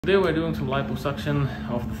Today we're doing some liposuction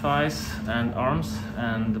of the thighs and arms,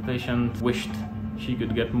 and the patient wished she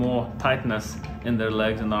could get more tightness in their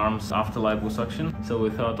legs and arms after liposuction. So we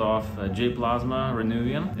thought of J-Plasma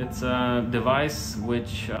Renuvian. It's a device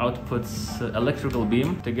which outputs electrical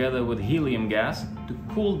beam together with helium gas to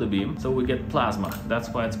cool the beam, so we get plasma. That's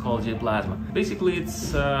why it's called J-Plasma. Basically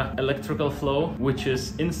it's electrical flow which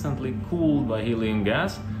is instantly cooled by helium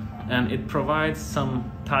gas, and it provides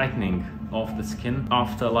some tightening of the skin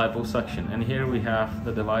after liposuction. And here we have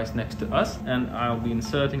the device next to us, and I'll be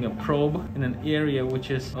inserting a probe in an area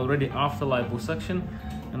which is already after liposuction,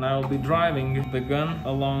 and I'll be driving the gun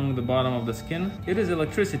along the bottom of the skin. It is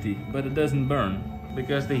electricity, but it doesn't burn,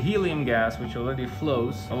 because the helium gas, which already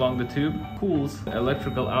flows along the tube, cools the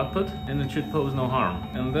electrical output, and it should pose no harm.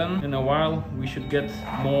 And then in a while we should get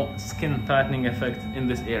more skin tightening effect in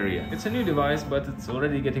this area. It's a new device, but it's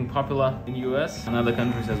already getting popular in US and other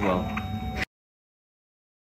countries as well.